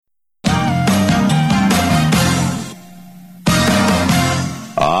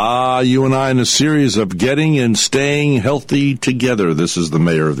you and I in a series of getting and staying healthy together. This is the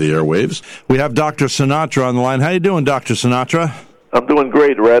mayor of the airwaves. We have Dr. Sinatra on the line. How you doing, Dr. Sinatra? I'm doing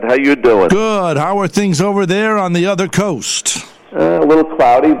great, Red. How you doing? Good. How are things over there on the other coast? A little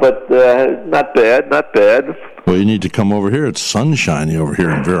cloudy, but not bad, not bad. Well, you need to come over here. It's sunshiny over here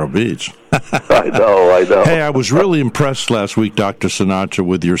in Vero Beach. I know. Hey, I was really impressed last week, Dr. Sinatra,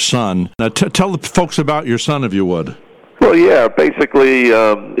 with your son. Now, tell the folks about your son, if you would. Well, yeah, basically,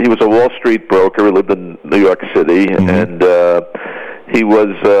 he was a Wall Street broker. He lived in New York City, and he was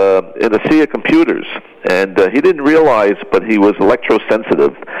in a sea of computers. And he didn't realize, but he was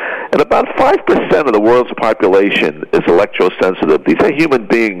electrosensitive. And about 5% of the world's population is electrosensitive. These are human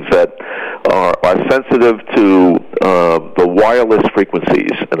beings that are sensitive to the wireless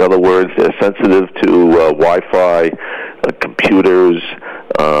frequencies. In other words, they're sensitive to Wi-Fi, computers,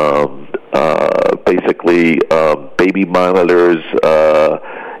 basically baby monitors,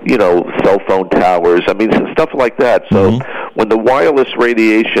 cell phone towers. I mean, stuff like that. So when the wireless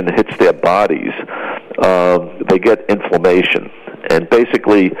radiation hits their bodies, they get inflammation. And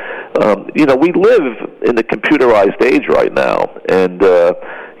basically, we live in the computerized age right now. And,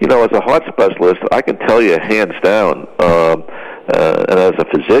 as a heart specialist, I can tell you hands down, and as a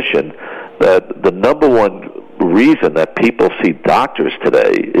physician, that the number one reason that people see doctors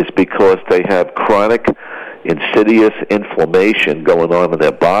today is because they have chronic insidious inflammation going on in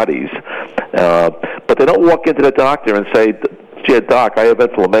their bodies. But they don't walk into the doctor and say, "Gee, doc, I have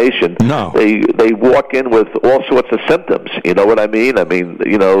inflammation." No. They walk in with all sorts of symptoms. You know what I mean? And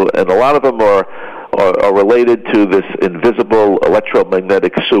a lot of them are related to this invisible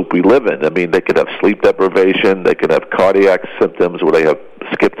electromagnetic soup we live in. I mean, they could have sleep deprivation. They could have cardiac symptoms where they have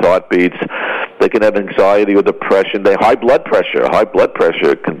skipped heartbeats. They can have anxiety or depression. High blood pressure. High blood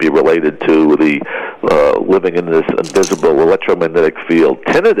pressure can be related to the living in this invisible electromagnetic field.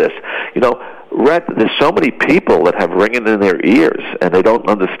 Tinnitus. Rhett, there's so many people that have ringing in their ears, and they don't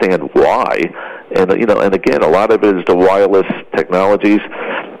understand why. And and again, a lot of it is the wireless technologies.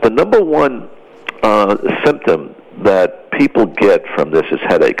 The number one symptom that people get from this is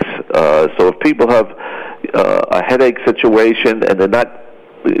headaches. So if people have a headache situation and they're not,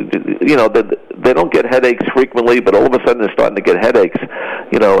 they don't get headaches frequently, but all of a sudden they're starting to get headaches.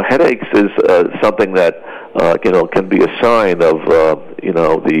 Headaches is something that can be a sign of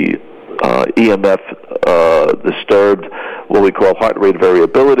the EMF disturbed, what we call heart rate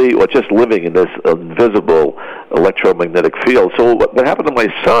variability, or just living in this invisible electromagnetic field. So what happened to my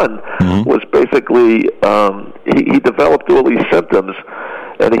son was basically he developed all these symptoms,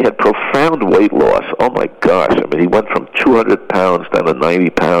 and he had profound weight loss. Oh my gosh! I mean, he went from 200 pounds down to 90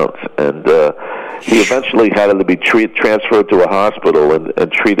 pounds, and he eventually had to be transferred to a hospital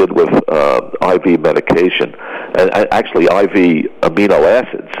and treated with IV medication, and actually IV amino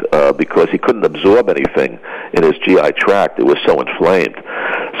acids, because he couldn't absorb anything in his GI tract. It was so inflamed.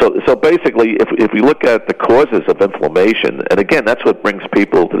 So basically, if we look at the causes of inflammation, and again, that's what brings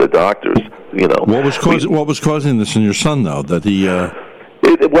people to the doctors. What was causing this in your son, though? That he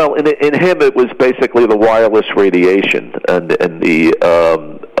in him, it was basically the wireless radiation and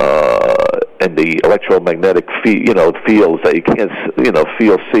the electromagnetic fields that you can't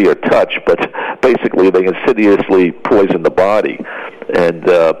feel, see, or touch, but basically they insidiously poison the body, and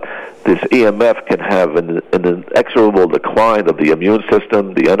this EMF can have an inexorable decline of the immune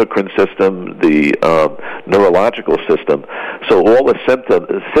system, the endocrine system, the neurological system. So all the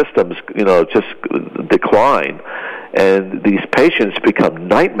systems just decline. And these patients become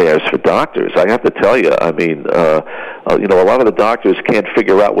nightmares for doctors. I have to tell you, I mean, a lot of the doctors can't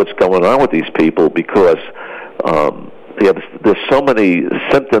figure out what's going on with these people because there's so many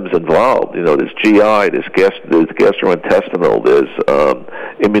symptoms involved. There's GI, there's gastrointestinal, there's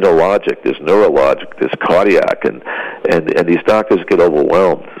immunologic, there's neurologic, there's cardiac, and these doctors get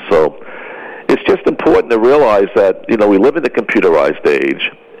overwhelmed. So it's just important to realize that, we live in the computerized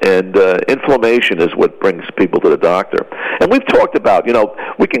age. And inflammation is what brings people to the doctor. And we've talked about, we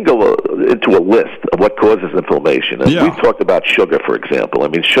can go into a list of what causes inflammation. And we've talked about sugar, for example. I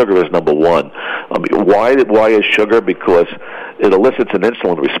mean, sugar is number one. I mean, why is sugar? Because it elicits an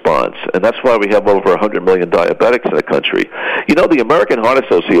insulin response. And that's why we have over 100 million diabetics in the country. The American Heart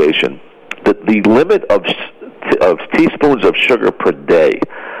Association, the limit of teaspoons of sugar per day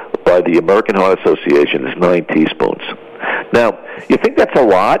by the American Heart Association is 9 teaspoons. Now, you think that's a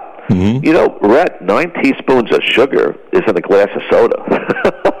lot? Rhett, 9 teaspoons of sugar is in a glass of soda.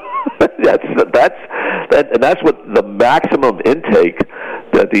 That's what the maximum intake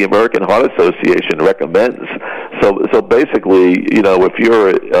that the American Heart Association recommends. So basically, if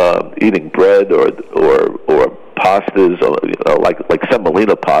you're eating bread or pastas, or, like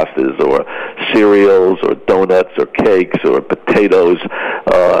semolina pastas, or cereals, or donuts, or cakes, or potatoes,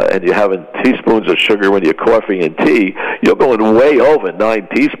 and you're having teaspoons of sugar in your coffee and tea, you're going way over 9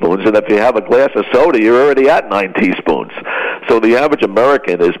 teaspoons. And if you have a glass of soda, you're already at 9 teaspoons. So the average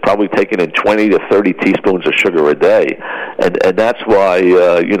American is probably taking in 20 to 30 teaspoons of sugar a day, and that's why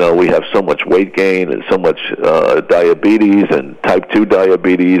we have so much weight gain and so much diabetes and type 2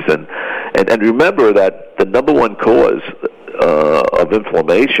 diabetes, and remember that the number one cause of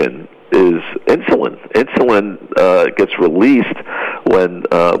inflammation is insulin. Insulin gets released when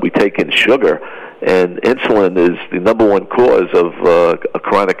we take in sugar, and insulin is the number one cause of a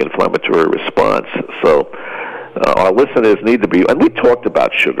chronic inflammatory response. So our listeners need to be, and we talked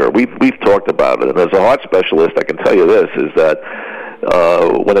about sugar. We've talked about it, and as a heart specialist, I can tell you this, is that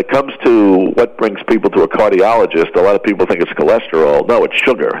when it comes to what brings people to a cardiologist, a lot of people think it's cholesterol. No, it's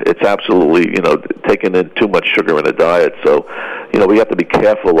sugar. It's absolutely, taking in too much sugar in a diet. So, we have to be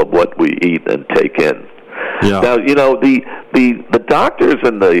careful of what we eat and take in. Yeah. Now, the doctors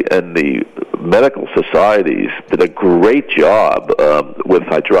and the medical societies did a great job with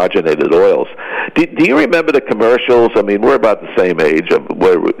hydrogenated oils. Do you remember the commercials? I mean, we're about the same age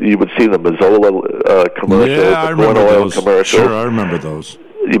where you would see the Mazzola commercials, the corn oil commercials. Sure, I remember those.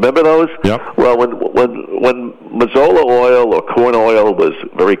 You remember those? Yep. Well, when Mazzola oil or corn oil was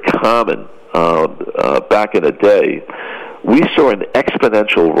very common back in the day, we saw an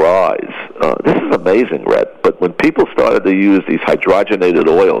exponential rise. This is amazing, Rhett, but when people started to use these hydrogenated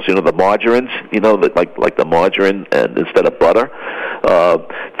oils, the margarines, like the margarine and instead of butter,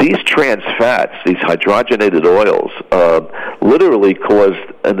 these trans fats, these hydrogenated oils, literally caused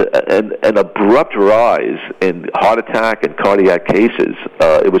an abrupt rise in heart attack and cardiac cases.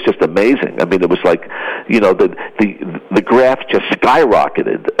 It was just amazing. I mean, it was like, the graph just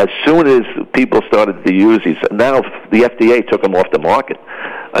skyrocketed as soon as people started to use these. Now the FDA took them off the market.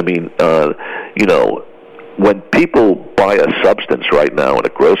 I mean, when people buy a substance right now in a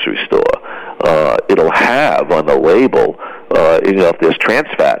grocery store, it'll have on the label, if there's trans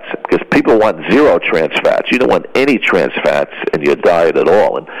fats, because people want zero trans fats. You don't want any trans fats in your diet at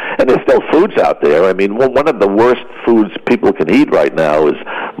all. And there's still foods out there. I mean, one of the worst foods people can eat right now is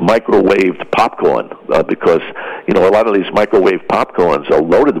microwaved popcorn, because, a lot of these microwave popcorns are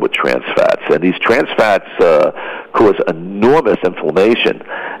loaded with trans fats, and these trans fats cause enormous inflammation.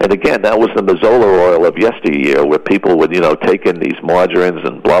 And again, that was the Mazzola oil of yesteryear, where people would, take in these margarines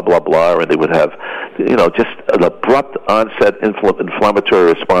and blah, blah, blah, and they would have, just an abrupt onset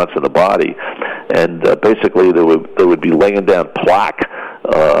inflammatory response in the body. And basically they would be laying down plaque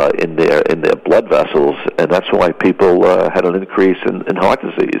in their blood vessels, and that's why people had an increase in heart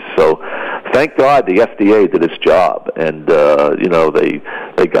disease. So thank God the FDA did its job, and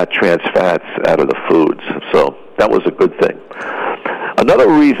they got trans fats out of the foods. So that was a good thing. Another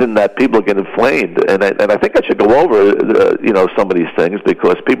reason that people get inflamed, and I think I should go over some of these things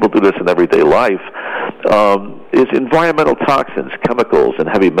because people do this in everyday life, is environmental toxins, chemicals, and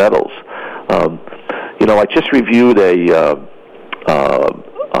heavy metals. I just reviewed a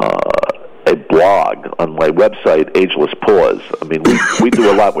blog on my website, Ageless Paws. I mean, we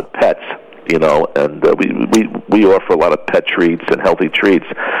do a lot with pets, and we offer a lot of pet treats and healthy treats.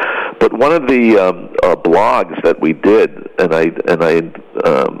 But one of the blogs that we did, and I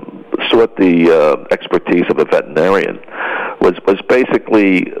sought the expertise of a veterinarian, was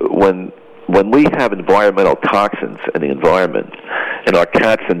basically when we have environmental toxins in the environment, in our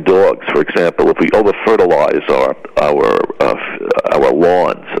cats and dogs, for example, if we over-fertilize our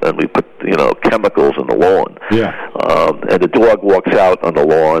lawns and we put chemicals in the lawn, and the dog walks out on the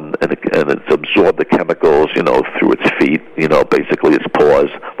lawn and it's absorbed the chemicals through its feet, basically its paws,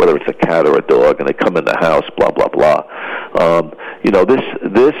 whether it's a cat or a dog, and they come in the house, blah blah blah.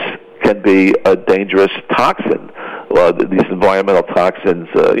 This can be a dangerous toxin. These environmental toxins,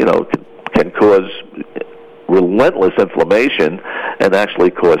 can cause relentless inflammation and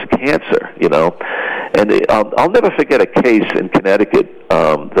actually cause cancer, And I'll never forget a case in Connecticut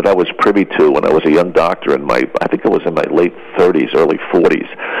that I was privy to when I was a young doctor I think it was in my late 30s, early 40s.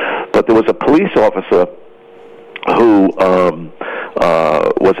 But there was a police officer who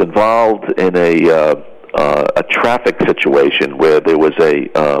was involved in a traffic situation where there was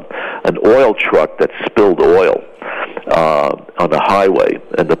an oil truck that spilled oil on the highway,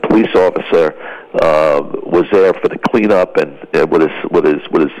 and the police officer was there for the cleanup, and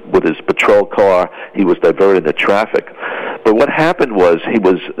with his patrol car, he was diverting the traffic. But what happened was he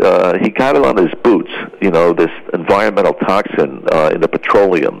got it on his boots, this environmental toxin in the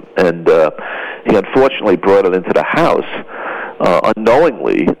petroleum, and he unfortunately brought it into the house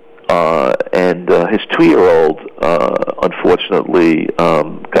unknowingly. and his 2-year-old unfortunately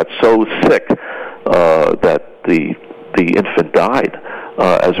got so sick that the infant died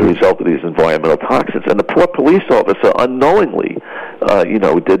as a result of these environmental toxins, and the poor police officer unknowingly,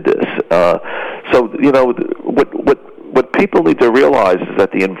 did this. So what people need to realize is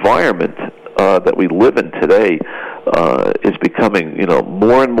that the environment that we live in today is becoming,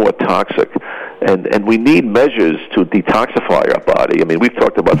 more and more toxic, and we need measures to detoxify our body. I mean, we've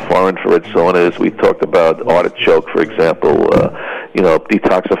talked about far-infrared saunas. We've talked about artichoke, for example.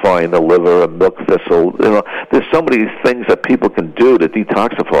 Detoxifying the liver, milk thistle. There's so many things that people can do to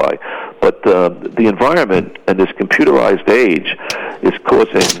detoxify, but the environment and this computerized age is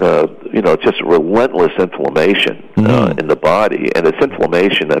causing, just relentless inflammation in the body, and it's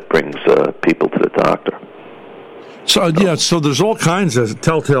inflammation that brings people to the doctor. So there's all kinds of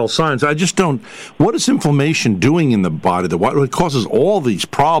telltale signs. I just don't. What is inflammation doing in the body? What causes all these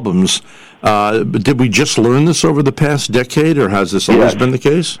problems? Did we just learn this over the past decade, or has this always been the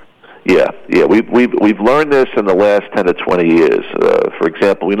case? Yeah. We've learned this in the last 10 to 20 years. For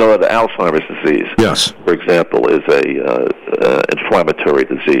example, we know that Alzheimer's disease, for example, is a inflammatory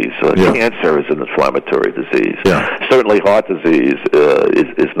disease. Cancer is an inflammatory disease. Yeah. Certainly, heart disease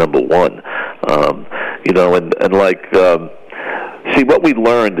is number one. See, what we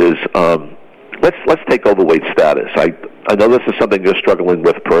learned is let's take overweight status. I know this is something you're struggling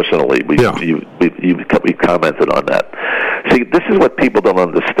with personally. You've commented on that. See, this is what people don't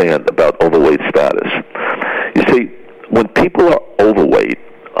understand about overweight status. You see, when people are overweight,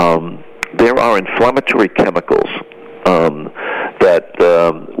 there are inflammatory chemicals that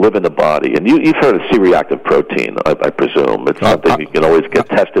live in the body. And you've heard of C-reactive protein, I presume. It's something you can always get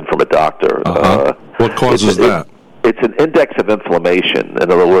tested from a doctor. What causes that? It's an index of inflammation.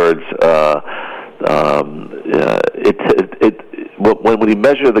 In other words, when we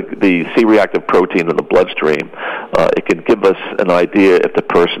measure the C-reactive protein in the bloodstream, it can give us an idea if the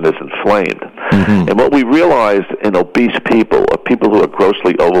person is inflamed. Mm-hmm. And what we realized in obese people, or people who are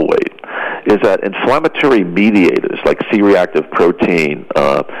grossly overweight, is that inflammatory mediators like C-reactive protein,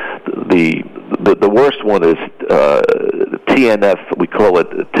 the worst one is TNF. We call it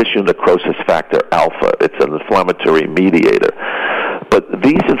tissue necrosis factor alpha. It's an inflammatory mediator. But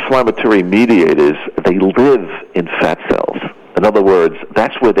these inflammatory mediators, they live in fat cells. In other words,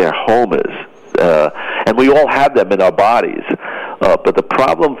 that's where their home is. And we all have them in our bodies. But the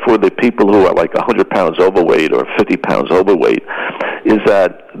problem for the people who are like 100 pounds overweight or 50 pounds overweight is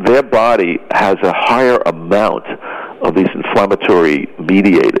that their body has a higher amount of these inflammatory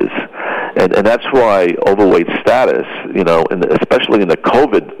mediators. And that's why overweight status, especially in the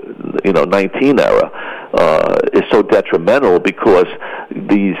COVID-19 era, is so detrimental, because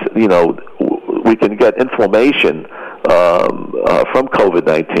these, we can get inflammation from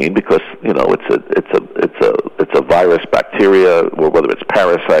COVID-19 because it's a virus, bacteria, or whether it's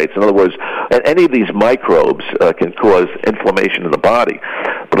parasites. In other words, any of these microbes can cause inflammation in the body.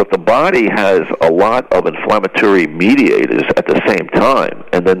 But if the body has a lot of inflammatory mediators at the same time,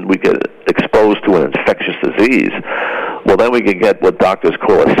 and then we get exposed to an infectious disease, well, then we can get what doctors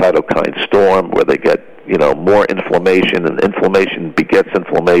call a cytokine storm, where they get more inflammation, and inflammation begets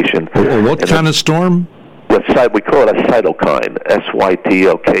inflammation. What kind of storm? We call it a cytokine,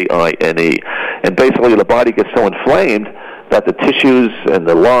 Cytokine, and basically the body gets so inflamed that the tissues and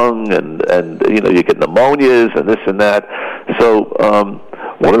the lung and you get pneumonias and this and that. So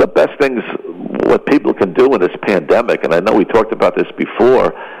one of the best things what people can do in this pandemic, and I know we talked about this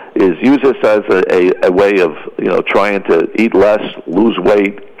before, is use this as a way of trying to eat less, lose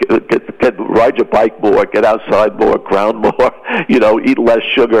weight, ride your bike more, get outside more, ground more, eat less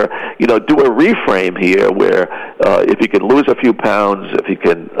sugar, do a reframe here where if you can lose a few pounds, if you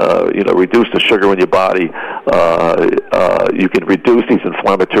can reduce the sugar in your body, you can reduce these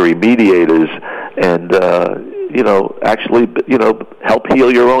inflammatory mediators and actually help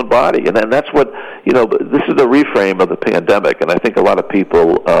heal your own body. And then that's what this is the reframe of the pandemic, and I think a lot of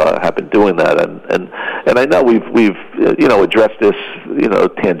people have been doing that, and I know we've addressed this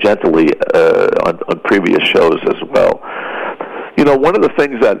tangentially on previous shows as well. One of the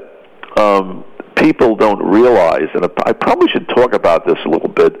things that people don't realize, and I probably should talk about this a little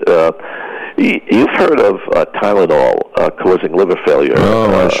bit. You've heard of Tylenol causing liver failure.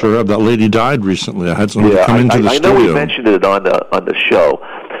 Oh, I sure have. That lady died recently. I had somebody come into the studio. I know we mentioned it on the show.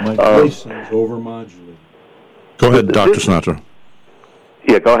 My voice is overmodulated. Go ahead, Dr. Sinatra.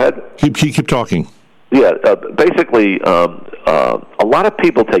 Yeah, go ahead. Keep talking. Yeah, basically, a lot of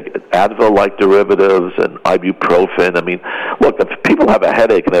people take Advil-like derivatives and ibuprofen. I mean, look, if people have a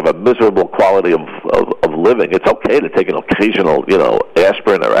headache and they have a miserable quality of living, it's okay to take an occasional,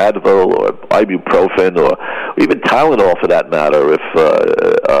 aspirin or Advil or ibuprofen or even Tylenol for that matter if,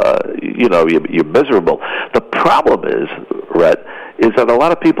 you're miserable. The problem is, Rhett, is that a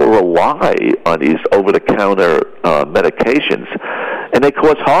lot of people rely on these over-the-counter medications, and they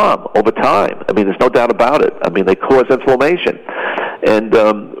cause harm over time. I mean, there's no doubt about it. I mean, they cause inflammation. And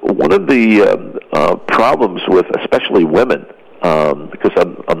one of the problems with especially women, because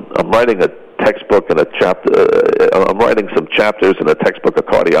I'm writing a textbook and a chapter, I'm writing some chapters in a textbook of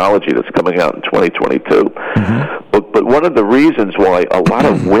cardiology that's coming out in 2022. Mm-hmm. But one of the reasons why a lot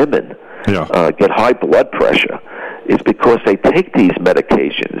of women get high blood pressure is because they take these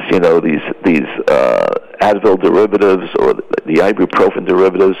medications, these Advil derivatives or the ibuprofen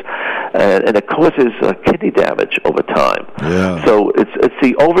derivatives, and it causes kidney damage over time. Yeah. So it's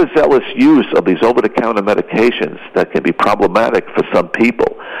the overzealous use of these over-the-counter medications that can be problematic for some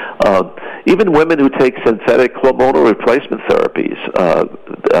people. Even women who take synthetic hormonal replacement therapies,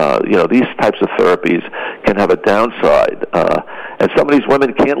 these types of therapies can have a downside. And some of these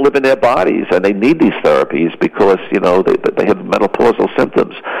women can't live in their bodies, and they need these therapies because, they have menopausal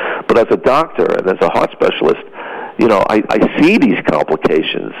symptoms. But as a doctor and as a heart specialist, I see these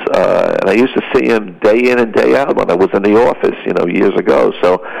complications, and I used to see them day in and day out when I was in the office, years ago.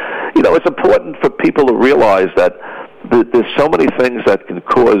 So, it's important for people to realize that there's so many things that can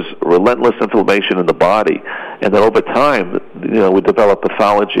cause relentless inflammation in the body, and that over time, we develop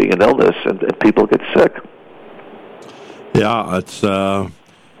pathology and illness, and people get sick. Yeah, it's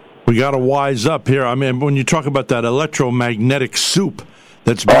we got to wise up here. I mean, when you talk about that electromagnetic soup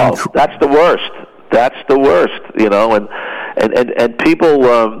that's been... that's the worst. That's the worst, and people,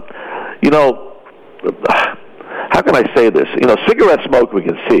 how can I say this? Cigarette smoke we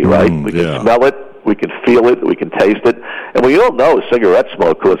can see, right? We can smell it, we can feel it, we can taste it, and we all know cigarette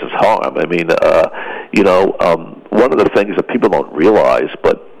smoke causes harm. I mean, one of the things that people don't realize,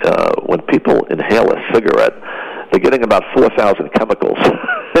 but when people inhale a cigarette, they're getting about 4,000 chemicals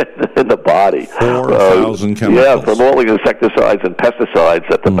in the body. 4,000 chemicals. Yeah, from all the insecticides and pesticides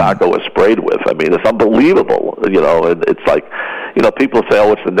that tobacco is sprayed with. I mean, it's unbelievable. And it's like, people say,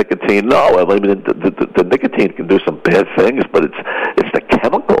 "Oh, it's the nicotine." No, I mean, the nicotine can do some bad things, but it's the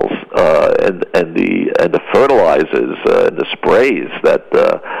chemicals and the fertilizers and the sprays that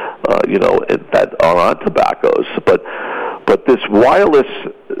that are on tobaccos. But this wireless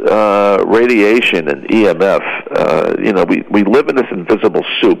radiation and EMF, we live in this invisible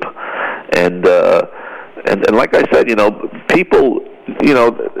soup, and like I said, people,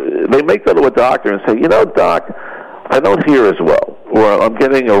 they may go to a doctor and say, "Doc, I don't hear as well," or "I'm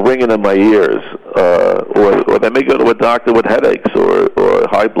getting a ringing in my ears," or they may go to a doctor with headaches or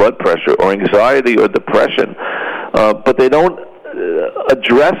high blood pressure or anxiety or depression, but they don't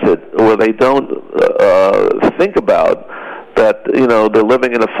address it, or they don't think about that they're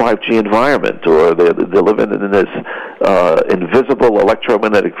living in a 5G environment, or they're living in this invisible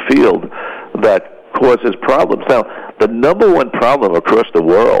electromagnetic field that causes problems. Now, the number one problem across the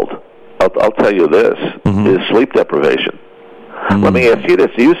world, I'll tell you this, is sleep deprivation. Let me ask you this: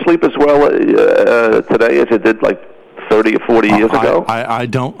 do you sleep as well today as you did like 30 or 40 years ago? I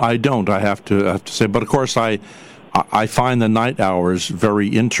don't. I have to say, but of course I find the night hours very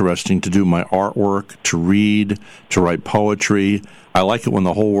interesting to do my artwork, to read, to write poetry. I like it when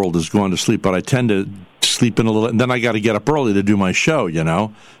the whole world is going to sleep, but I tend to sleep in a little, and then I got to get up early to do my show,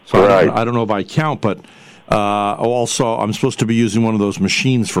 So right. I don't know if I count, but also I'm supposed to be using one of those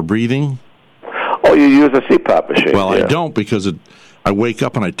machines for breathing. Oh, you use a CPAP machine? Well, I don't, because I wake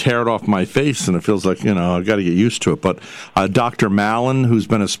up and I tear it off my face, and it feels like, I've got to get used to it. But Dr. Mallon, who's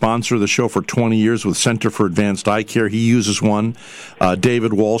been a sponsor of the show for 20 years with Center for Advanced Eye Care, he uses one.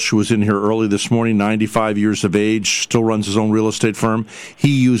 David Walsh, who was in here early this morning, 95 years of age, still runs his own real estate firm.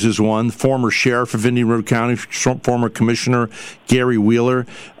 He uses one. Former sheriff of Indian River County, former commissioner Gary Wheeler,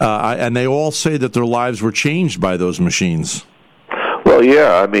 and they all say that their lives were changed by those machines. Well,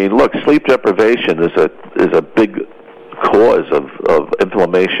 yeah. I mean, look, sleep deprivation is a big cause of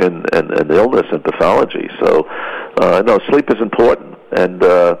inflammation and illness and pathology. So, no, sleep is important. And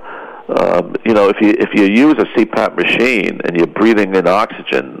if you use a CPAP machine and you're breathing in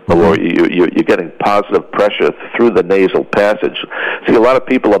oxygen, or you're getting positive pressure through the nasal passage. See, a lot of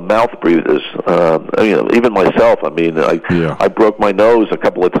people are mouth breathers. Even myself. I mean, I broke my nose a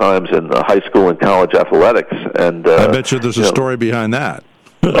couple of times in high school and college athletics. And I bet you there's a story behind that.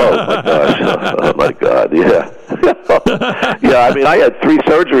 Oh my gosh! Oh my God! Yeah, yeah. I mean, I had 3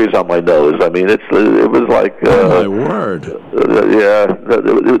 surgeries on my nose. I mean, it was like. Oh my word! Yeah,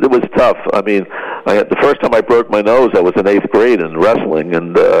 it was tough. I mean, the first time I broke my nose, I was in 8th grade in wrestling,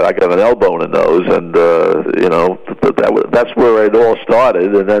 and I got an elbow in the nose, and that's where it all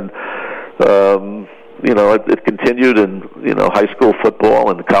started, and then. It continued in high school football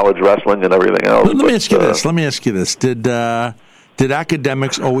and college wrestling and everything else. Let me ask you this: Did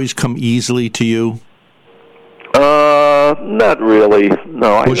academics always come easily to you? Not really.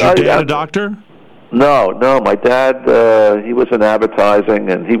 No. Was your dad a doctor? No. My dad, he was in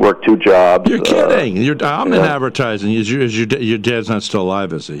advertising, and he worked 2 jobs. You're kidding. I'm in advertising. Is your dad's not still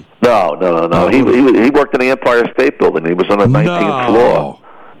alive, is he? No. He worked in the Empire State Building. He was on the 19th floor.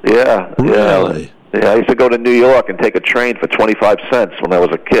 Yeah. Really? Yeah. Yeah, I used to go to New York and take a train for 25 cents when I was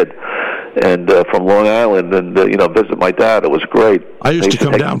a kid, and from Long Island, and visit my dad. It was great. I used to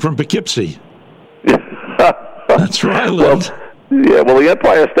come down from Poughkeepsie. That's where I lived. Well, the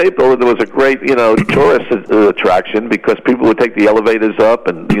Empire State Building was a great, tourist attraction because people would take the elevators up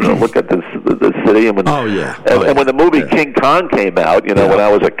and look at the city. And when, and when the movie King Kong came out, when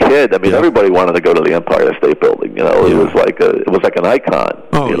I was a kid, I mean, everybody wanted to go to the Empire State Building. It was like an icon.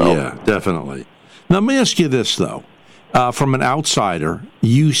 Oh yeah, definitely. Now, let me ask you this, though. From an outsider,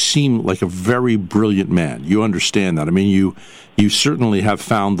 you seem like a very brilliant man. You understand that. I mean, you certainly have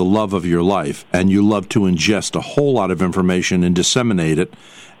found the love of your life, and you love to ingest a whole lot of information and disseminate it,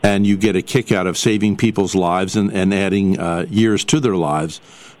 and you get a kick out of saving people's lives and adding years to their lives.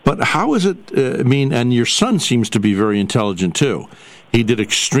 But how is it, and your son seems to be very intelligent, too. He did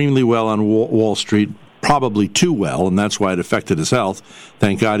extremely well on Wall Street, probably too well, and that's why it affected his health.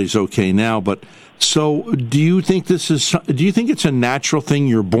 Thank God he's okay now, but... So, do you think it's a natural thing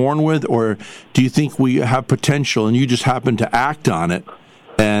you're born with, or do you think we have potential and you just happen to act on it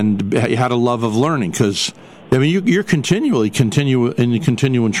and you had a love of learning? Because, I mean, you're continuing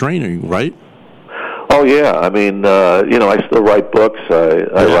training, right? Oh yeah, I mean, I still write books. I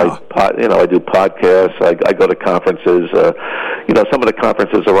I do podcasts. I go to conferences. Some of the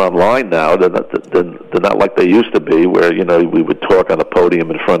conferences are online now. They're not like they used to be, where we would talk on a podium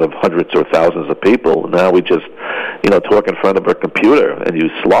in front of hundreds or thousands of people. Now we just talk in front of a computer and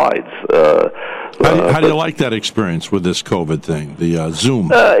use slides. How do you like that experience with this COVID thing, the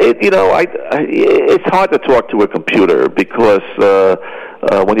Zoom? It's hard to talk to a computer because.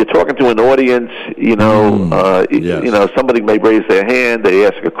 When you're talking to an audience, somebody may raise their hand, they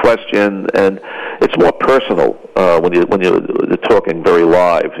ask a question, and it's more personal when you're talking very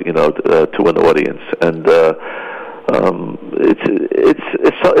live, to an audience, and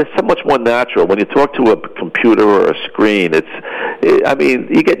it's so much more natural when you talk to a computer or a screen.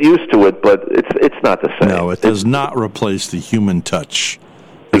 You get used to it, but it's not the same. No, it does not replace the human touch.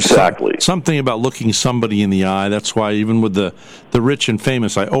 Exactly. Something about looking somebody in the eye. That's why even with the rich and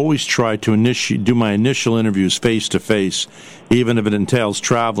famous, I always try to do my initial interviews face to face, even if it entails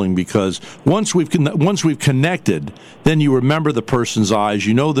traveling. Because once we've connected, then you remember the person's eyes.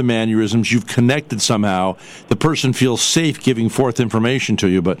 You know the mannerisms. You've connected somehow. The person feels safe giving forth information to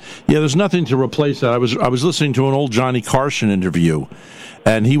you. But yeah, there's nothing to replace that. I was listening to an old Johnny Carson interview.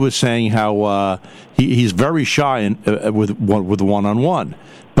 And he was saying how he's very shy with one-on-one.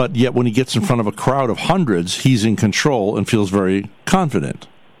 But yet when he gets in front of a crowd of hundreds, he's in control and feels very confident.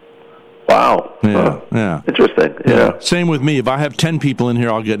 Wow. Yeah. Interesting. Yeah. Same with me. If I have 10 people in here,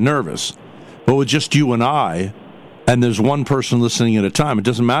 I'll get nervous. But with just you and I, and there's one person listening at a time, it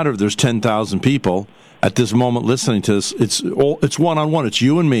doesn't matter if there's 10,000 people at this moment listening to this. It's one-on-one. It's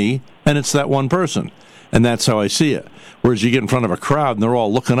you and me, and it's that one person. And that's how I see it. Whereas you get in front of a crowd and they're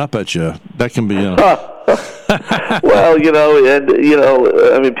all looking up at you, that can be, Well,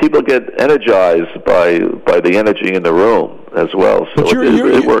 people get energized by the energy in the room as well. So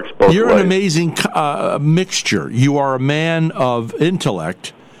it works both ways. You're an amazing mixture. You are a man of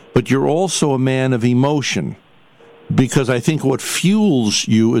intellect, but you're also a man of emotion. Because I think what fuels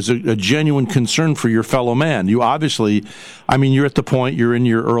you is a genuine concern for your fellow man. You obviously, you're at the point, you're in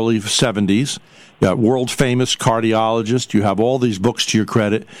your early 70s, world-famous cardiologist, you have all these books to your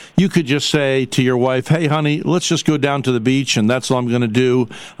credit. You could just say to your wife, hey, honey, let's just go down to the beach, and that's all I'm going to do.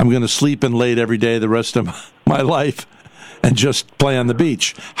 I'm going to sleep in late every day the rest of my life and just play on the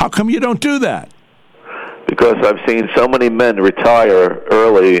beach. How come you don't do that? Because I've seen so many men retire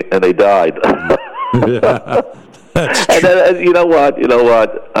early, and they died. Yeah. And then, you know what?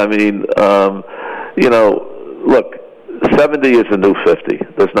 Look, 70 is the new 50.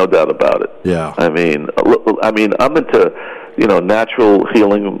 There's no doubt about it. Yeah. I'm into, natural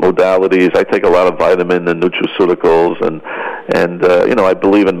healing modalities. I take a lot of vitamin and nutraceuticals, And I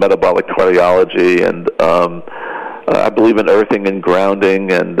believe in metabolic cardiology, and I believe in earthing and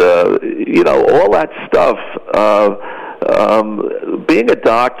grounding, and all that stuff. Being a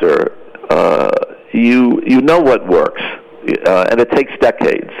doctor, you know what works. And it takes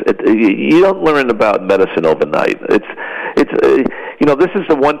decades. You don't learn about medicine overnight. This is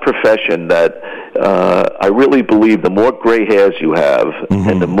the one profession that I really believe the more gray hairs you have,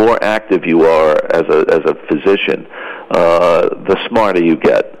 and the more active you are as a physician, the smarter you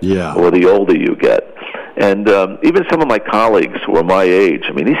get, or the older you get. And even some of my colleagues who are my age,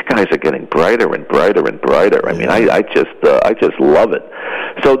 I mean, these guys are getting brighter and brighter and brighter. I mean, I just love it.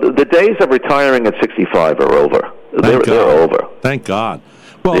 So the days of retiring at 65 are over. They're over. Thank God.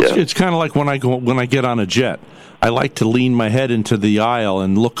 Well, it's kind of like when I get on a jet. I like to lean my head into the aisle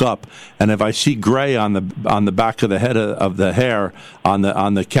and look up, and if I see gray on the back of the head of the hair on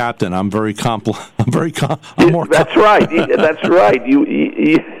the captain, I'm more. That's right. That's right.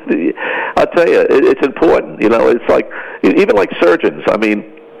 I'll tell you, it's important. It's like even like surgeons. I mean,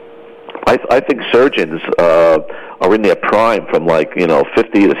 I think surgeons are in their prime from 50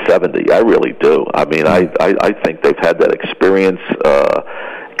 to 70. I really do. I mean, I think they've had that experience.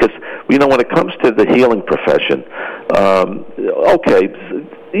 Because when it comes to the healing profession,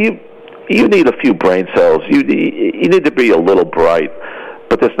 you need a few brain cells. You need to be a little bright,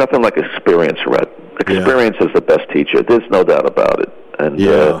 but there's nothing like experience, Red. Experience is the best teacher. There's no doubt about it. And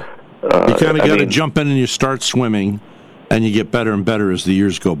you kind of got to jump in and you start swimming, and you get better and better as the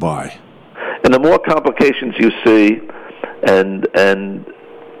years go by. And the more complications you see, and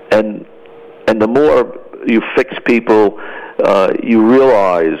the more you fix people, you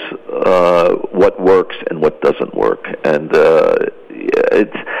realize what works and what doesn't work. And the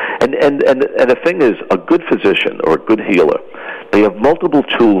thing is, a good physician or a good healer, they have multiple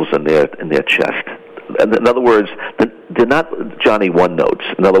tools in their chest. And in other words, they're not Johnny One Notes.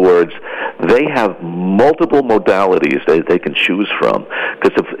 In other words, they have multiple modalities they can choose from.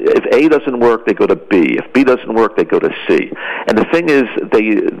 Because if A doesn't work, they go to B. If B doesn't work, they go to C. And the thing is,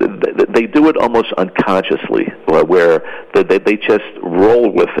 they do it almost unconsciously, where they just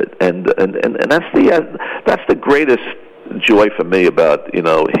roll with it. And that's the greatest joy for me about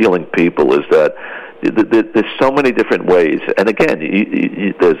healing people, is that there's so many different ways, and again,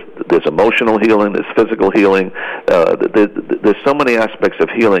 there's emotional healing, there's physical healing. There's so many aspects of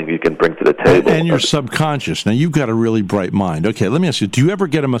healing you can bring to the table. And your subconscious. Now, you've got a really bright mind. Okay, let me ask you: do you ever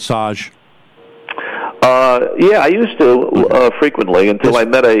get a massage? Yeah, I used to frequently until I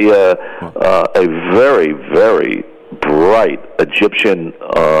met a very, very bright Egyptian.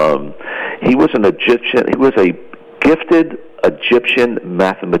 He was an Egyptian. He was a gifted Egyptian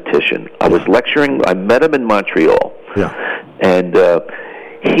mathematician. I was lecturing. I met him in Montreal, and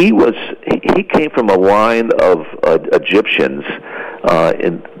he came from a line of Egyptians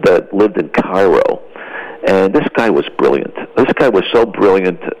that lived in Cairo, and this guy was brilliant. This guy was so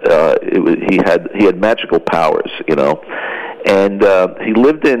brilliant. He had magical powers, and he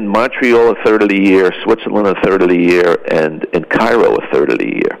lived in Montreal a third of the year, Switzerland a third of the year, and in Cairo a third of the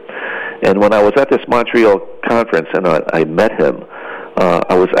year. And when I was at this Montreal conference and I met him,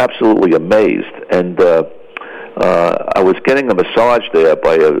 I was absolutely amazed. And I was getting a massage there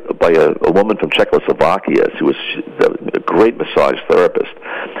by a woman from Czechoslovakia. She was a great massage therapist.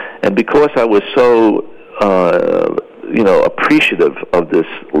 And because I was so appreciative of this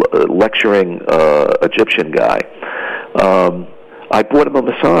lecturing Egyptian guy, I bought him a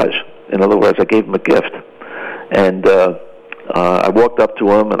massage. In other words, I gave him a gift. And I walked up to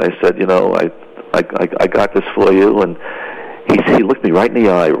him and I said, I got this for you. And he looked me right in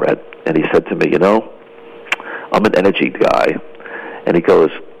the eye, Red, and he said to me, I'm an energy guy. And he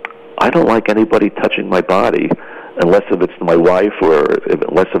goes, I don't like anybody touching my body unless if it's my wife or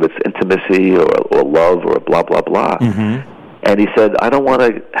unless if it's intimacy or love or blah, blah, blah. Mm-hmm. And he said, I don't want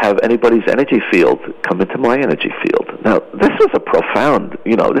to have anybody's energy field come into my energy field. Now, this was a profound,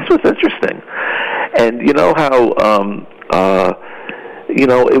 this was interesting. And you know how,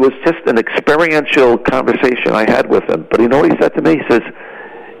 it was just an experiential conversation I had with him. But you know what he said to me? He says,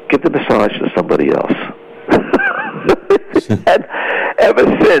 give the massage to somebody else. And ever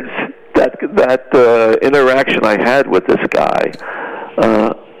since that interaction I had with this guy,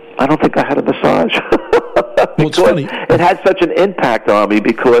 I don't think I had a massage. Well, it's funny. It had such an impact on me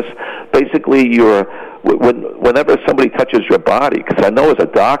because basically whenever somebody touches your body, because I know as a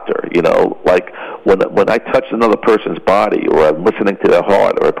doctor, like when I touch another person's body, or I'm listening to their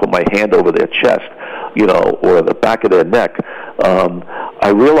heart, or I put my hand over their chest, or the back of their neck, I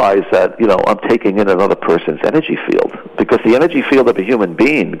realize that, I'm taking in another person's energy field, because the energy field of a human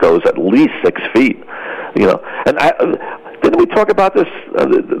being goes at least 6 feet, and Didn't we talk about this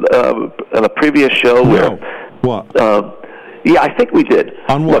in a previous show? No. What? Yeah, I think we did.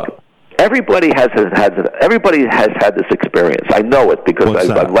 On what? Look, everybody has had this experience. I know it because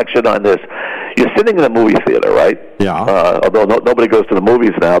I've lectured on this. You're sitting in a movie theater, right? Yeah. Although nobody goes to the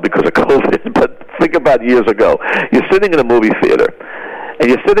movies now because of COVID. But think about years ago. You're sitting in a movie theater, and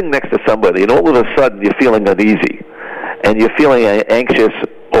you're sitting next to somebody, and all of a sudden you're feeling uneasy, and you're feeling anxious,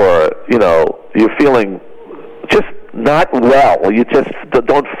 or you're feeling just not well. You just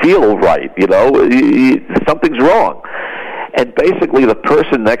don't feel right. Something's wrong. And basically the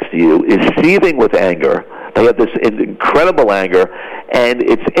person next to you is seething with anger. They have this incredible anger, and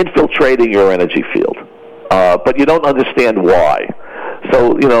it's infiltrating your energy field. But you don't understand why.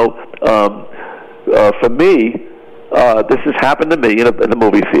 So, for me, this has happened to me in the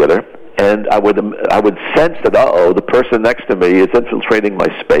movie theater, and I would sense that, the person next to me is infiltrating my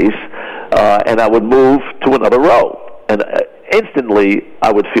space, and I would move to another row. And instantly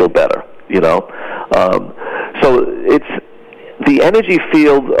I would feel better, So it's the energy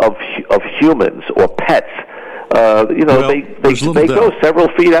field of humans or pets. They go several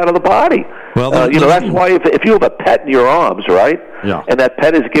feet out of the body. Well, that's why if you have a pet in your arms, right? Yeah. And that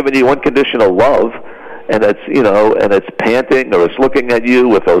pet is giving you unconditional love, and it's panting or it's looking at you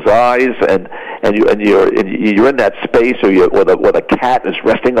with those eyes, and you're in that space, or the cat is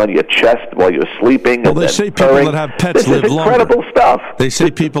resting on your chest while you're sleeping. Well, they say people that have pets live longer. This is incredible stuff. They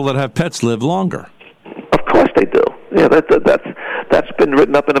say people that have pets live longer. Of course they do. Yeah, that's been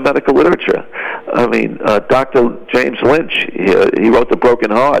written up in the medical literature. I mean, Dr. James Lynch, he wrote The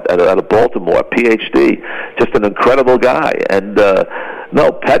Broken Heart out of Baltimore, PhD, just an incredible guy. And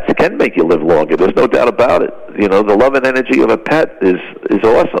no, pets can make you live longer. There's no doubt about it. The love and energy of a pet is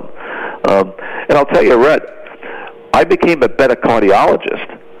awesome. And I'll tell you, Rhett, I became a better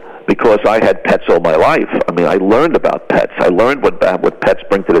cardiologist because I had pets all my life. I mean, I learned about pets. I learned what pets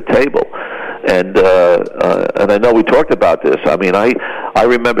bring to the table. And I know we talked about this. I mean, I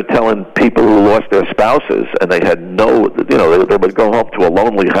remember telling people who lost their spouses, and they had they would go home to a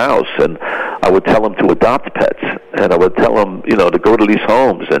lonely house, and I would tell them to adopt pets, and I would tell them, to go to these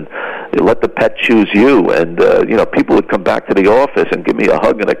homes and let the pet choose you. And people would come back to the office and give me a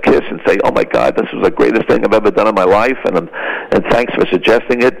hug and a kiss and say, "Oh my God, this was the greatest thing I've ever done in my life," and thanks for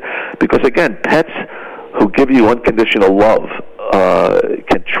suggesting it, because again, pets who give you unconditional love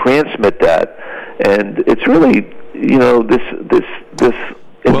can transmit that, and it's really this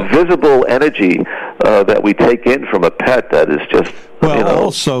invisible energy that we take in from a pet that is just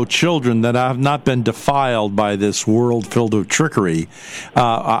also children that have not been defiled by this world filled with trickery.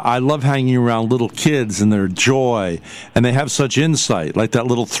 I love hanging around little kids and their joy, and they have such insight, like that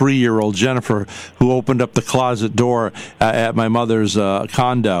little 3-year-old Jennifer who opened up the closet door at my mother's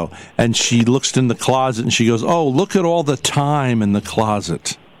condo, and she looks in the closet and she goes, "Oh, look at all the time in the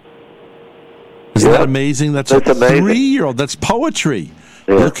closet." Isn't that amazing? That's a 3-year-old. That's poetry.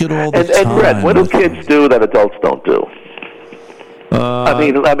 Yeah. Look at all the time. And Brett, what do kids do that adults don't do? I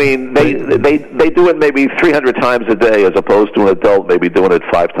mean, they do it maybe 300 times a day, as opposed to an adult maybe doing it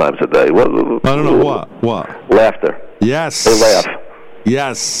 5 times a day. I don't know what. Laughter. Yes. They laugh.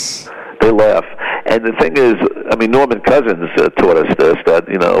 Yes. They laugh. And the thing is, I mean, Norman Cousins taught us this, that,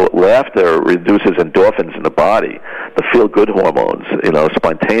 laughter reduces endorphins in the body, the feel-good hormones,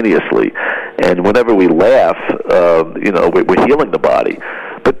 spontaneously. And whenever we laugh, we're healing the body.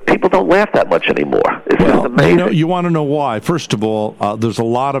 But people don't laugh that much anymore. It's just amazing. You want to know why? First of all, there's a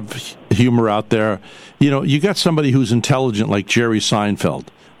lot of humor out there. You got somebody who's intelligent like Jerry Seinfeld.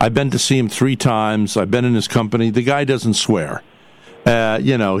 I've been to see him 3 times. I've been in his company. The guy doesn't swear.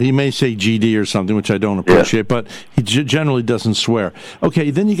 He may say GD or something, which I don't appreciate, but he generally doesn't swear.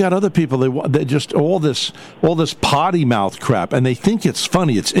 Okay, then you got other people, they just all this potty mouth crap, and they think it's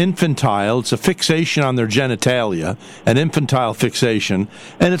funny. It's infantile. It's a fixation on their genitalia, an infantile fixation,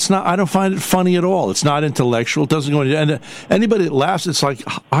 and it's not. I don't find it funny at all. It's not intellectual. It doesn't go into. And anybody that laughs, it's like,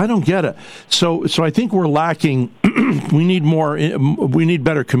 I don't get it. So I think we're lacking. We need more. We need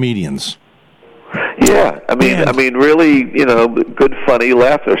better comedians. Yeah, I mean, really, good, funny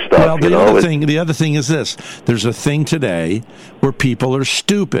laughter stuff. Well, the other thing is this: there's a thing today where people are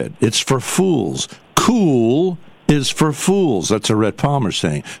stupid. It's for fools. Cool is for fools. That's a Rhett Palmer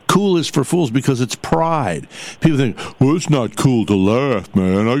saying. Cool is for fools because it's pride. People think, well, it's not cool to laugh,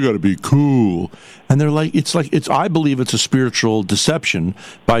 man. I got to be cool. And they're like, I believe it's a spiritual deception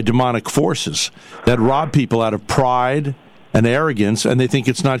by demonic forces that rob people out of pride and arrogance, and they think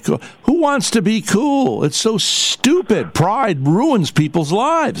it's not cool. Who wants to be cool? It's so stupid. Pride ruins people's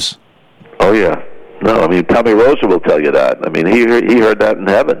lives. Oh, yeah. No, I mean, Tommy Rosa will tell you that. I mean, he heard that in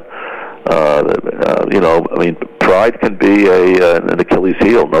heaven. pride can be an Achilles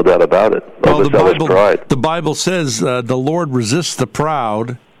heel, no doubt about it. Well, Overzealous pride. the Bible says the Lord resists the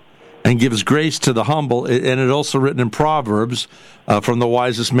proud and gives grace to the humble. And it also written in Proverbs from the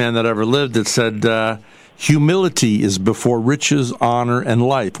wisest man that ever lived. It said, humility is before riches, honor, and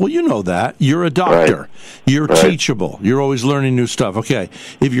life. Well, you know that. You're a doctor. Right. You're teachable. You're always learning new stuff. Okay.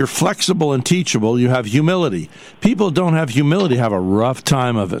 If you're flexible and teachable, you have humility. People who don't have humility have a rough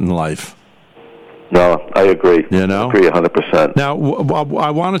time of it in life. No, I agree. You know? I agree 100%. Now, I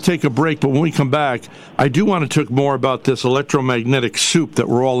want to take a break, but when we come back, I do want to talk more about this electromagnetic soup that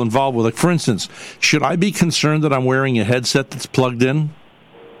we're all involved with. Like, for instance, should I be concerned that I'm wearing a headset that's plugged in?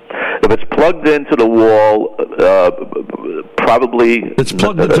 If it's plugged into the wall, probably... It's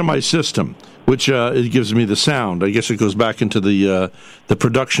plugged into my system, which it gives me the sound. I guess it goes back into the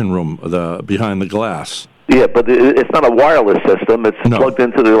production room behind the glass. Yeah, but it's not a wireless system. It's plugged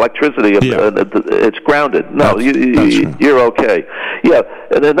into the electricity. It's grounded. No, you're okay. Yeah,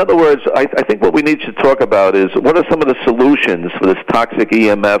 and in other words, I think what we need to talk about is what are some of the solutions for this toxic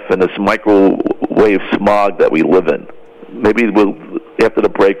EMF and this microwave smog that we live in? Maybe after the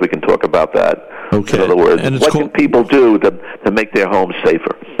break we can talk about that. Okay. In other words, what can people do to make their homes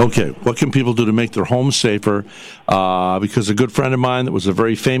safer? Okay, what can people do to make their homes safer? Because a good friend of mine that was a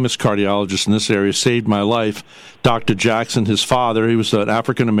very famous cardiologist in this area saved my life, Dr. Jackson, his father, he was an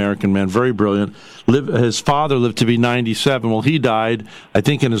African-American man, very brilliant. His father lived to be 97. Well, he died, I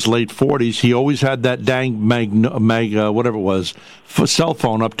think, in his late 40s. He always had that dang whatever it was, cell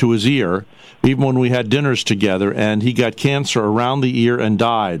phone up to his ear, even when we had dinners together, and he got cancer around the ear and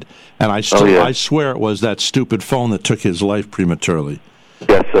died. And I swear it was that stupid phone that took his life prematurely.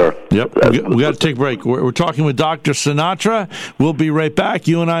 Yes, sir. Yep. We got to take a break. We're talking with Dr. Sinatra. We'll be right back.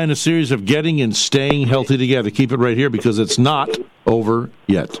 You and I in a series of getting and staying healthy together. Keep it right here because it's not over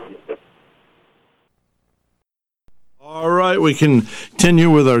yet. All right, we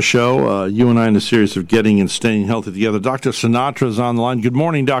continue with our show. You and I in a series of getting and staying healthy together. Dr. Sinatra is on the line. Good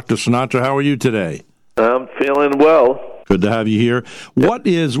morning, Dr. Sinatra. How are you today? I'm feeling well. Good to have you here. We're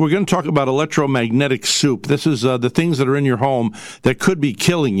going to talk about electromagnetic soup. This is the things that are in your home that could be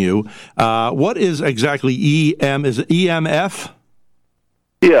killing you. What is exactly Is it EMF?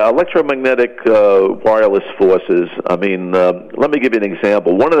 Yeah, electromagnetic wireless forces. I mean, let me give you an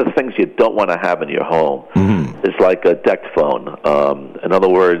example. One of the things you don't want to have in your home is like a decked phone. In other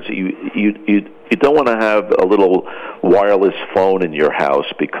words, you don't want to have a little wireless phone in your house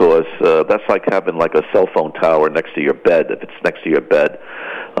because that's like having like a cell phone tower next to your bed. If it's next to your bed,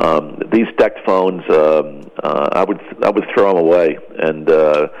 these decked phones, I would throw them away, and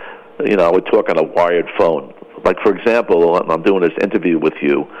I would talk on a wired phone. Like, for example, I'm doing this interview with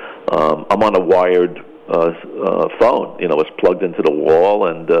you. I'm on a wired phone. It's plugged into the wall,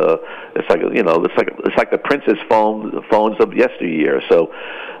 and it's like the Princess phones of yesteryear. So,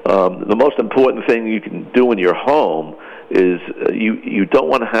 the most important thing you can do in your home is you don't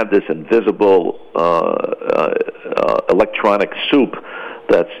want to have this invisible electronic soup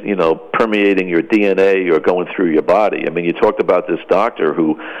that's permeating your DNA or going through your body. I mean, you talked about this doctor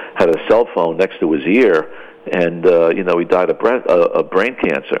who had a cell phone next to his ear, and he died of brain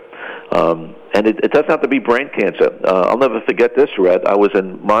cancer. And it doesn't have to be brain cancer. I'll never forget this, Red. I was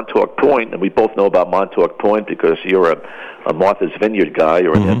in Montauk Point, and we both know about Montauk Point because you're a Martha's Vineyard guy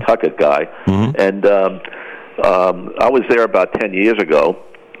or a Nantucket guy. And I was there about 10 years ago.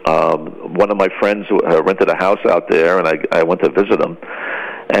 One of my friends rented a house out there, and I went to visit him.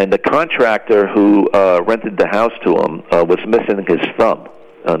 And the contractor who rented the house to him was missing his thumb.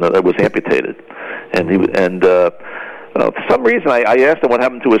 It was amputated. And for some reason, I asked him what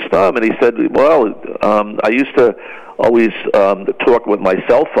happened to his thumb, and he said, well, I used to always talk with my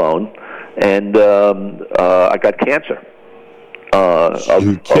cell phone, and I got cancer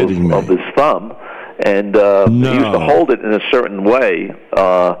of his thumb. And he used to hold it in a certain way,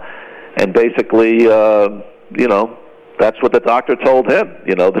 and basically, that's what the doctor told him,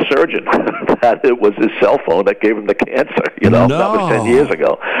 the surgeon, that it was his cell phone that gave him the cancer, That was 10 years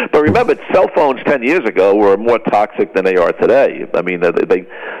ago. But remember, cell phones 10 years ago were more toxic than they are today. I mean,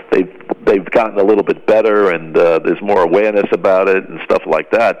 they've gotten a little bit better, and there's more awareness about it and stuff like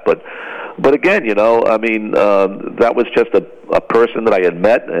that. But again, that was just a person that I had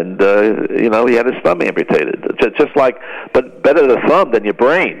met, and he had his thumb amputated. But better the thumb than your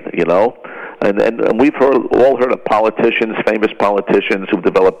brain, And we've all heard of politicians, famous politicians who've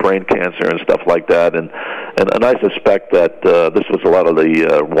developed brain cancer and stuff like that, and I suspect that this was a lot of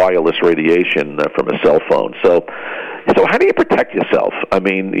the wireless radiation from a cell phone. So how do you protect yourself? I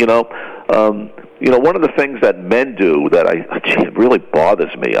mean, one of the things that men do that it really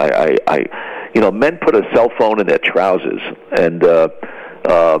bothers me. men put a cell phone in their trousers, and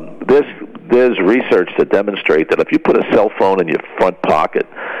there's research to demonstrate that if you put a cell phone in your front pocket,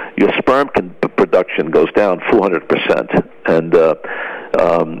 your sperm production goes down 400%, and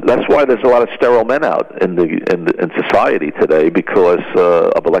that's why there's a lot of sterile men out in society today because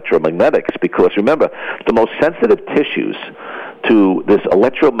of electromagnetics. Because remember, the most sensitive tissues to this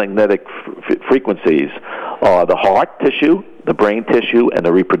electromagnetic frequencies are the heart tissue, the brain tissue, and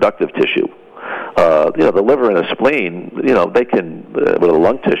the reproductive tissue. The liver and the spleen, they can, with the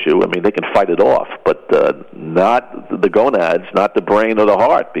lung tissue, they can fight it off, but not the gonads, not the brain or the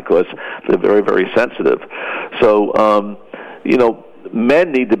heart, because they're very, very sensitive. So,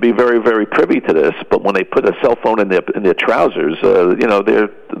 men need to be very, very privy to this, but when they put a cell phone in their trousers,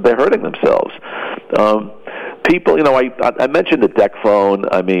 they're hurting themselves. People, I mentioned the deck phone.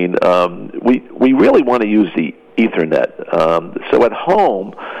 We really want to use the Ethernet. So at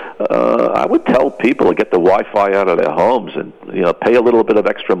home, I would tell people to get the Wi-Fi out of their homes and pay a little bit of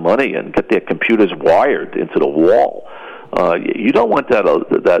extra money and get their computers wired into the wall. You don't want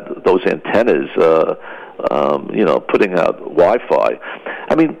those antennas, putting out Wi-Fi.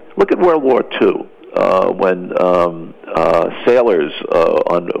 Look at World War II. When sailors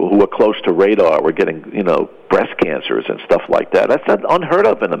who were close to radar were getting, breast cancers and stuff like that. That's not unheard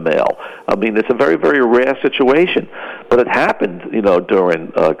of in a male. It's a very, very rare situation. But it happened,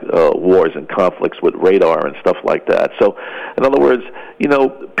 during wars and conflicts with radar and stuff like that. So, in other words,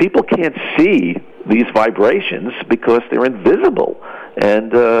 people can't see these vibrations because they're invisible.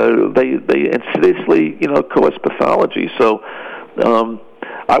 And they insidiously, cause pathology. So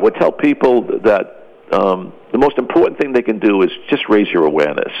I would tell people that the most important thing they can do is just raise your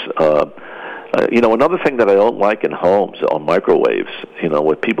awareness. Another thing that I don't like in homes are microwaves,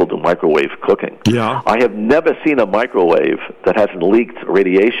 when people do microwave cooking. Yeah. I have never seen a microwave that hasn't leaked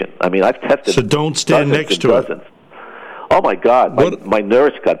radiation. I've tested So don't stand next to it. Oh, my God. My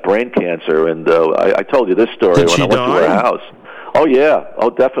nurse got brain cancer, and I told you this story Did when she I went to her die? house. Oh, yeah. Oh,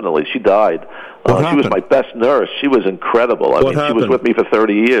 definitely. She died. She was my best nurse. She was incredible. What she happened? was with me for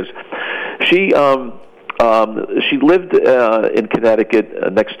 30 years. She lived in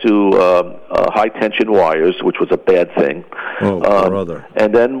Connecticut next to high-tension wires, which was a bad thing. Oh, brother.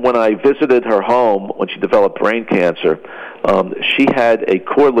 And then when I visited her home, when she developed brain cancer, she had a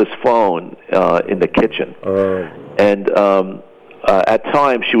cordless phone in the kitchen. And at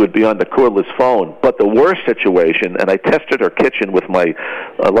times she would be on the cordless phone. But the worst situation, and I tested her kitchen with my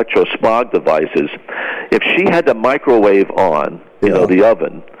electrosmog devices, if she had the microwave on, the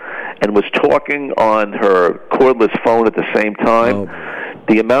oven, and was talking on her cordless phone at the same time,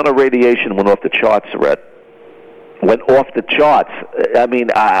 the amount of radiation went off the charts, Rhett. Went off the charts.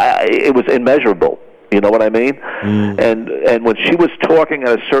 It was immeasurable. You know what I mean? And when she was talking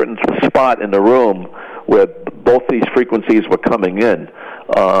at a certain spot in the room where both these frequencies were coming in,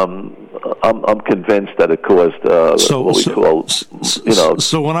 I'm convinced that it caused what we call,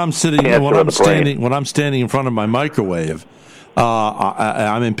 So when I'm standing in front of my microwave,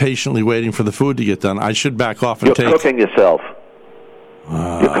 I'm impatiently waiting for the food to get done. I should back off and You're cooking yourself.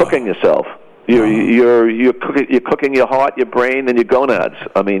 You're cooking yourself. You're cooking your heart, your brain, and your gonads.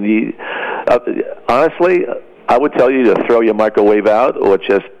 Honestly, I would tell you to throw your microwave out or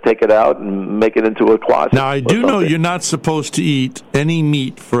just take it out and make it into a closet. Now, I do know you're not supposed to eat any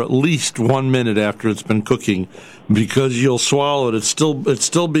meat for at least 1 minute after it's been cooking because you'll swallow it. It's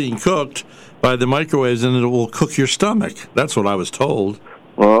still being cooked by the microwaves, and it will cook your stomach. That's what I was told.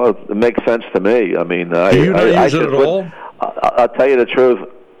 Well, it makes sense to me. Do you not use it at all? I'll tell you the truth.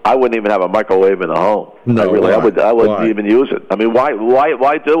 I wouldn't even have a microwave in the home. No, I wouldn't even use it. Why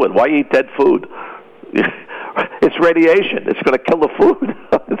do it? Why eat dead food? It's radiation. It's going to kill the food.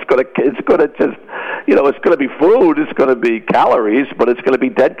 It's going to just, it's going to be food. It's going to be calories, but it's going to be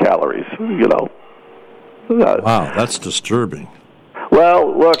dead calories. Wow, that's disturbing.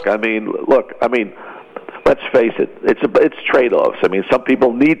 Well, look. Let's face it. It's trade-offs. Some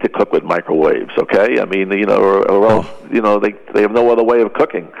people need to cook with microwaves. Okay. Or else, they have no other way of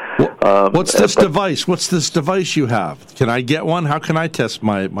cooking. What's this device? What's this device you have? Can I get one? How can I test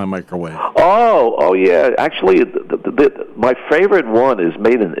my microwave? Oh yeah. Actually, my favorite one is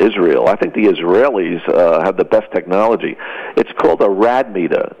made in Israel. I think the Israelis have the best technology. It's called a rad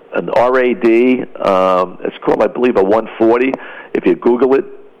meter, an RAD. It's called, I believe, a 140. If you Google it.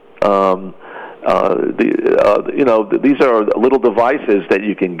 These are little devices that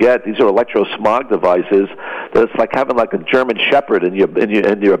you can get. These are electrosmog devices. That's like having like a German Shepherd in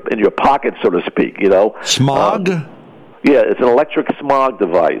your pocket, so to speak. Smog. Yeah, it's an electric smog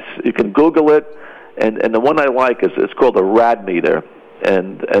device. You can Google it, and the one I like is it's called a rad meter,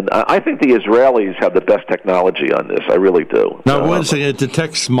 And I think the Israelis have the best technology on this. I really do. Now, wait a second. It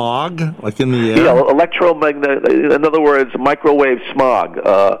detects smog, like in the air? Yeah, electromagnetic. In other words, microwave smog.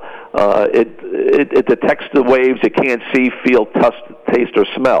 It detects the waves you can't see, feel, taste, or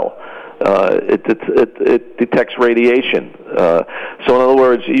smell. It detects radiation. So in other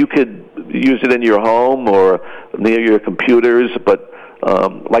words, you could use it in your home or near your computers, but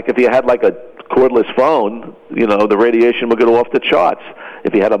like if you had like a cordless phone, the radiation would go off the charts.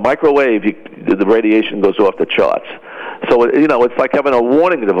 If you had a microwave, the radiation goes off the charts. So, it's like having a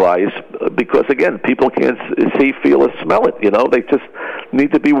warning device because, again, people can't see, feel, or smell it. They just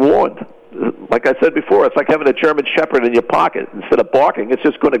need to be warned. Like I said before, it's like having a German Shepherd in your pocket. Instead of barking, it's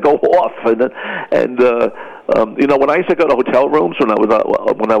just going to go off. When I used to go to hotel rooms when I was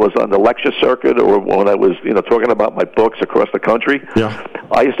on the lecture circuit or when I was talking about my books across the country, yeah.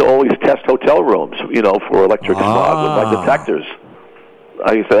 I used to always test hotel rooms, for electric smog with my detectors.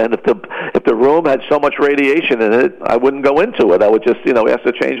 I used to, and if the room had so much radiation in it, I wouldn't go into it. I would just ask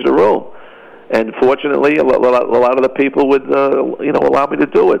to change the room. And fortunately, a lot of the people would allow me to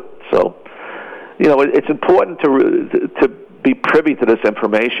do it. So. It's important to be privy to this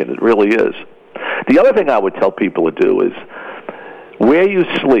information. It really is. The other thing I would tell people to do is where you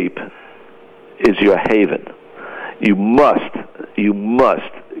sleep is your haven. You must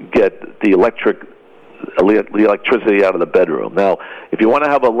get the electricity out of the bedroom. Now, if you want to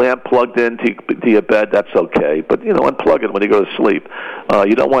have a lamp plugged into your bed, that's okay. But, unplug it when you go to sleep.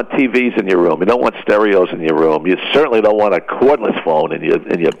 You don't want TVs in your room. You don't want stereos in your room. You certainly don't want a cordless phone in your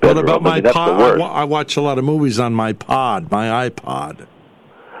bedroom. What about my that's pod? The worst. I watch a lot of movies on my iPod.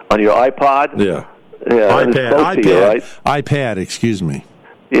 On your iPod? Yeah. Yeah, iPad, you, right? iPad, excuse me.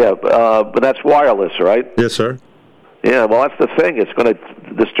 Yeah, but that's wireless, right? Yes, sir. Yeah, well, that's the thing. It's going to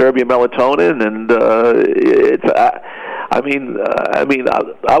disturb your melatonin, and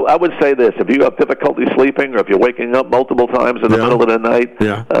I would say this: if you have difficulty sleeping, or if you're waking up multiple times in the middle of the night,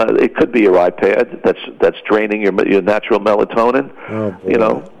 it could be your iPad that's draining your natural melatonin. Oh,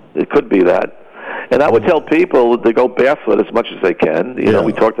 boy. It could be that. And I would tell people to go barefoot as much as they can.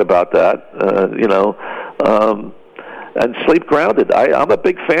 We talked about that. And sleep grounded. I'm a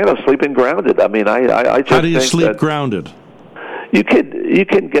big fan of sleeping grounded. I mean, I just How do you think sleep that grounded? You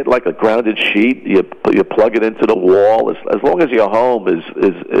can get like a grounded sheet. You plug it into the wall. As long as your home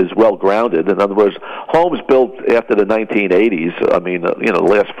is well grounded. In other words, homes built after the 1980s. I mean, the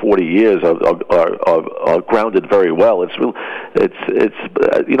last 40 years are grounded very well.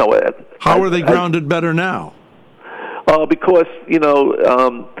 How are they grounded better now? Because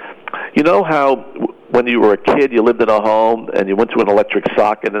how when you were a kid, you lived in a home and you went to an electric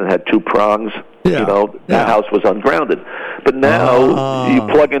socket and it had two prongs. Yeah. The house was ungrounded. But now you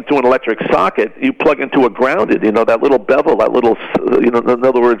plug into an electric socket, you plug into a grounded. That little bevel, that little. In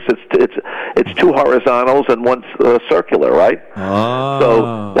other words, it's two horizontals and one circular, right?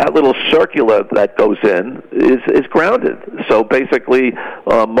 So that little circular that goes in is grounded. So basically,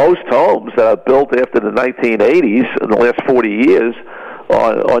 most homes that are built after the 1980s in the last 40 years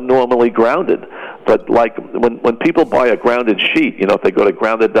are normally grounded. But like when people buy a grounded sheet, if they go to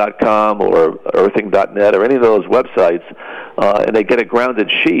grounded.com or earthing.net or any of those websites, and they get a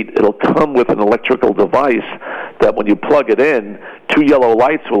grounded sheet, it'll come with an electrical device that when you plug it in, two yellow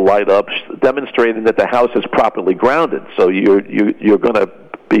lights will light up, demonstrating that the house is properly grounded. So you're going to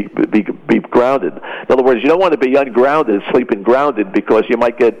be grounded. In other words, you don't want to be ungrounded, sleeping grounded, because you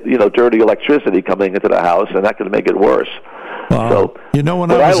might get dirty electricity coming into the house, and that can make it worse. So,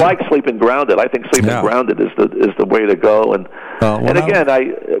 I like sleeping grounded. I think sleeping grounded is the way to go. And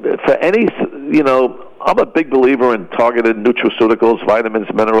I'm a big believer in targeted nutraceuticals, vitamins,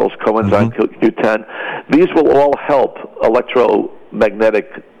 minerals, coenzyme Q10. These will all help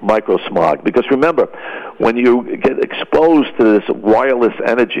electromagnetic microsmog. Because remember, when you get exposed to this wireless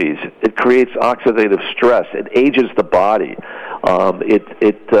energies, it creates oxidative stress. It ages the body.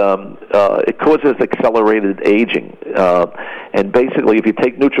 It causes accelerated aging. And basically, if you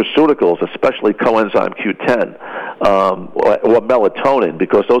take nutraceuticals, especially coenzyme Q10 or melatonin,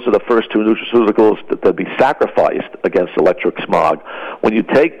 because those are the first two nutraceuticals that be sacrificed against electric smog. When you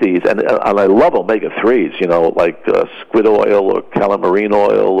take these, and I love omega-3s, like squid oil or calamari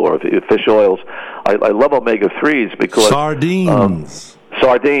oil or fish oils. I love omega-3s because sardines,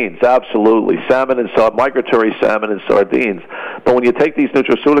 absolutely. Salmon and migratory salmon and sardines. But when you take these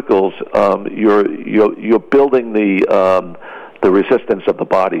nutraceuticals, you're building the resistance of the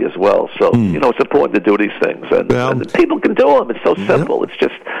body as well. So it's important to do these things, and people can do them. It's so simple. It's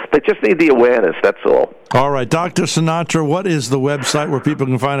just they just need the awareness. That's all. All right, Dr. Sinatra, what is the website where people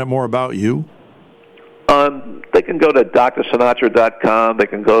can find out more about you? They can go to drsinatra.com. They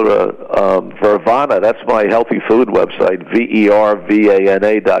can go to Vervana. That's my healthy food website,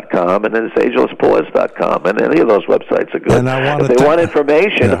 VERVANA.com, and then it's agelesspaws.com. And any of those websites are good. And if they want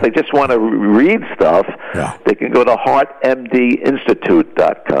information, if they just want to read stuff, they can go to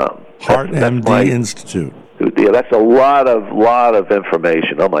heartmdinstitute.com. HeartMD Institute. Yeah, that's a lot of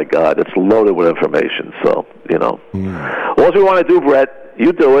information. Oh my God, it's loaded with information. So all we want to do, Brett,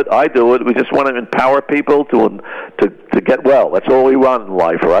 you do it, I do it. We just want to empower people to get well. That's all we want in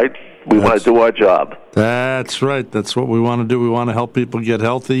life, right? We want to do our job. That's right. That's what we want to do. We want to help people get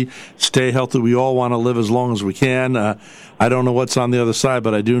healthy, stay healthy. We all want to live as long as we can. I don't know what's on the other side,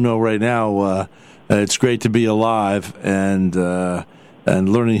 but I do know right now it's great to be alive and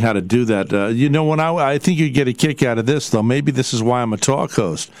learning how to do that. When I think you get a kick out of this, though. Maybe this is why I'm a talk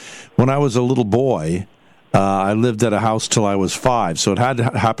host. When I was a little boy, I lived at a house till I was 5, so it had to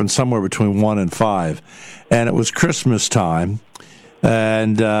happen somewhere between 1 and 5. And it was Christmas time,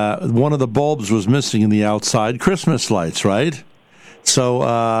 and one of the bulbs was missing in the outside Christmas lights, right? So,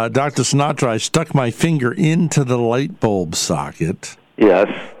 Dr. Sinatra, I stuck my finger into the light bulb socket. Yes.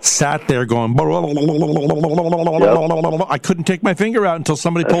 Sat there going, I couldn't take my finger out until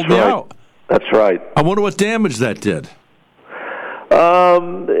somebody pulled me out. That's right. I wonder what damage that did.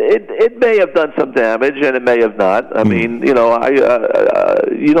 It may have done some damage, and it may have not. I mean, you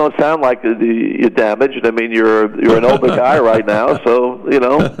don't sound like you're damaged. I mean, you're an older guy right now, so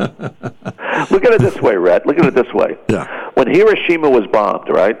Look at it this way, Rhett. Look at it this way. Yeah. When Hiroshima was bombed,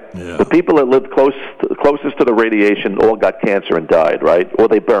 right? Yeah. The people that lived closest to the radiation all got cancer and died, right? Or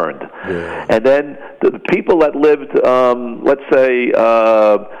they burned. Yeah. And then the people that lived, let's say,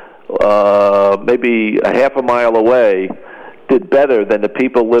 maybe a half a mile away, did better than the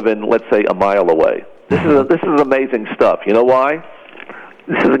people living, let's say, a mile away. This is amazing stuff. You know why?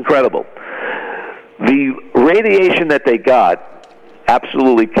 This is incredible. The radiation that they got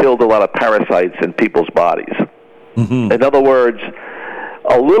absolutely killed a lot of parasites in people's bodies. Mm-hmm. In other words,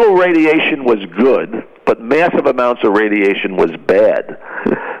 a little radiation was good, but massive amounts of radiation was bad.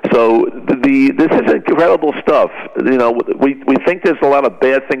 So this is incredible stuff. We think there's a lot of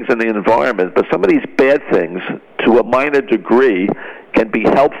bad things in the environment, but some of these bad things, to a minor degree, can be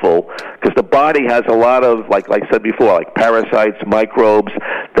helpful because the body has a lot of, like I said before, like parasites, microbes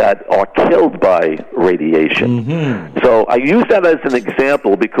that are killed by radiation. Mm-hmm. So I use that as an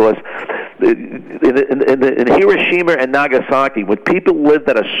example because in Hiroshima and Nagasaki, when people lived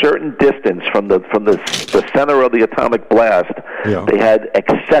at a certain distance from the center of the atomic blast, they had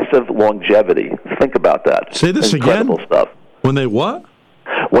excessive longevity. Think about that. Say this Incredible again? Stuff. When they what?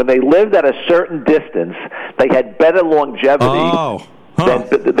 When they lived at a certain distance, they had better longevity. Oh.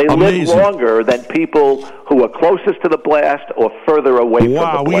 They live longer than people who are closest to the blast or further away from the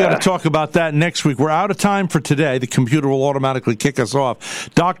blast. Wow, we got to talk about that next week. We're out of time for today. The computer will automatically kick us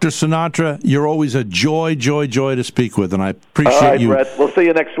off. Dr. Sinatra, you're always a joy to speak with, and I appreciate you. All right, Brett. We'll see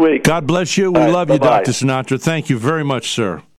you next week. God bless you. We love you, Dr. Sinatra. Thank you very much, sir.